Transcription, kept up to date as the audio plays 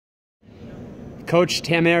Coach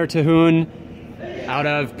Tamer Tahoun out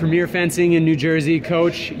of Premier Fencing in New Jersey.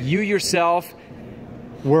 Coach, you yourself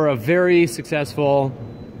were a very successful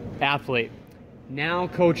athlete. Now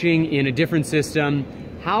coaching in a different system,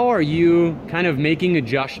 how are you kind of making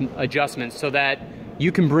adjustments so that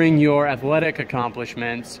you can bring your athletic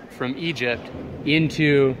accomplishments from Egypt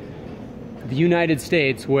into the United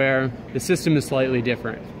States where the system is slightly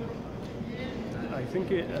different? I think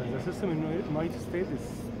the system in the United States is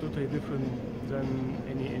totally different than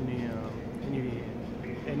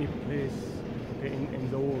any place in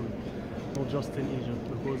the world, not just in Egypt,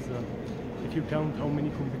 because if you count how many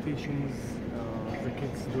competitions the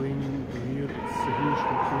kids doing per year, it's a huge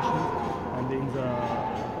competition, and in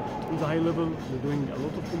the high level they're doing a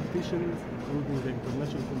lot of competitions, including the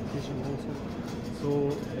international competition also. So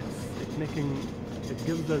it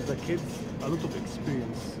gives the kids a lot of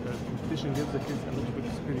experience. Competition gives the kids a lot of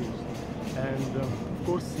experience, and of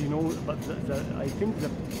course, you know. But I think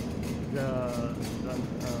that the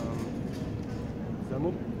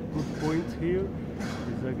not good point here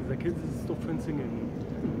is the kids stop fencing in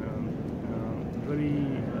very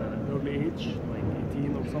early age, like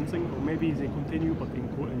 18 or something, or maybe they continue but in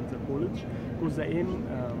the college, because their aim,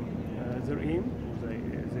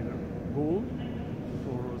 their goal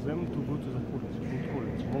for them to go to the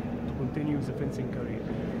college, not to continue the fencing career.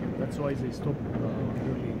 That's why they stop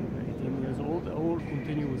early, 18 years old, or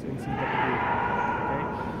continue with NCAA. Okay?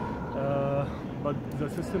 But the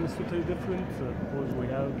system is totally different because we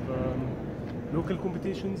have local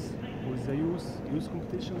competitions with the youth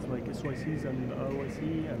competitions like SYCs and RYC,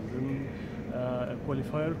 and then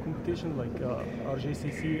qualifier competitions like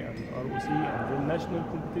RJCC and ROC, and then national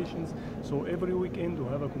competitions. So every weekend we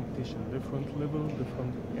have a competition, different level,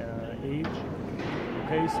 different age.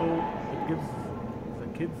 Okay, so it gives the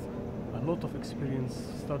kids a lot of experience,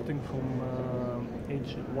 starting from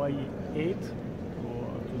age Y8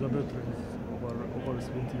 to the veterans over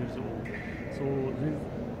 70 years old. So this,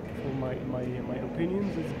 for my opinion,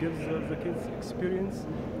 this gives the kids experience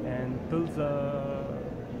and builds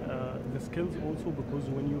the skills also, because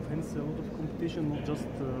when you fence a lot of competition, not just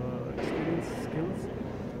experience, skills.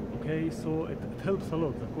 Okay, so it helps a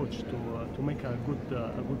lot the coach to make a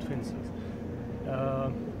good fences.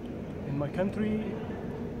 In my country,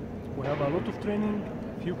 we have a lot of training,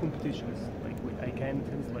 few competitions. Like I can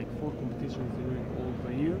fence like 4 competitions during all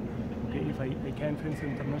the year. Okay, if I can fence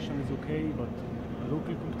international is okay, but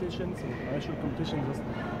local competitions or national competitions just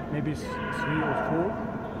maybe 3 or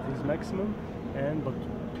 4 is maximum. And but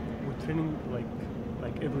we're training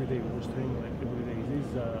like every day. We're training like every day. This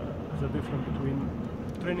is the difference between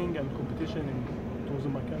training and competition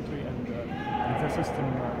in my country and the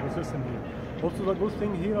system here. Also, the good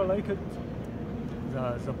thing here, I like it,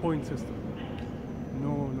 the point system.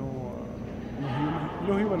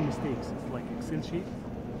 No human mistakes. It's like Excel sheet.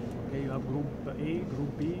 Okay, you have group A,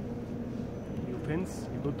 group B. You fence,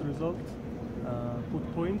 you got the result, put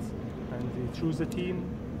points, and they choose a team.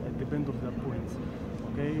 It depends on their points.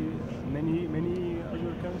 Okay, many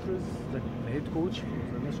other countries, the head coach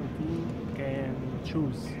for the national team can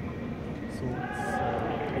choose. So it's,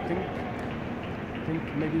 I think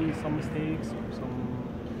maybe some mistakes or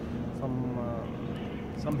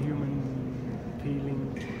some human feeling,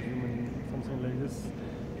 something like this.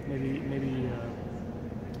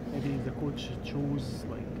 Maybe the coach choose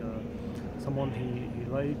like someone he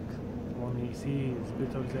like, one he see is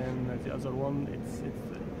better than the other one. It's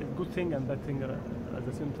a good thing and bad thing at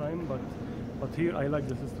the same time. But here I like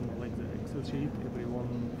the system. I like the Excel sheet.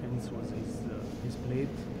 Everyone fence with his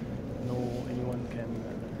plate. No anyone can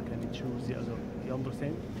choose the other. You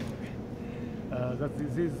understand?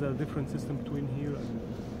 This is a different system between here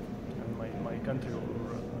and my country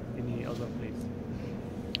or any other place.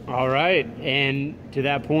 All right, and to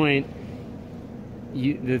that point,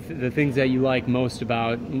 the things that you like most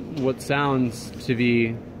about what sounds to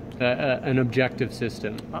be an objective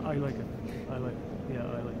system. I like it. I like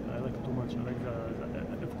it too much. I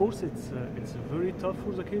like of course, it's very tough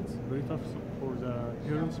for the kids, very tough for the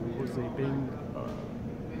parents, because they paying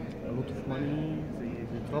a lot of money.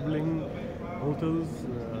 They're traveling, hotels,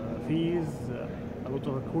 fees, a lot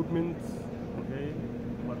of equipment. Okay,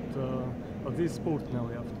 but this sport now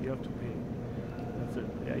you have to pay. That's it.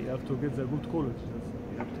 Yeah, you have to get the good college.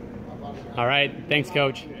 You have to. All right. Thanks,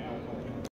 Coach.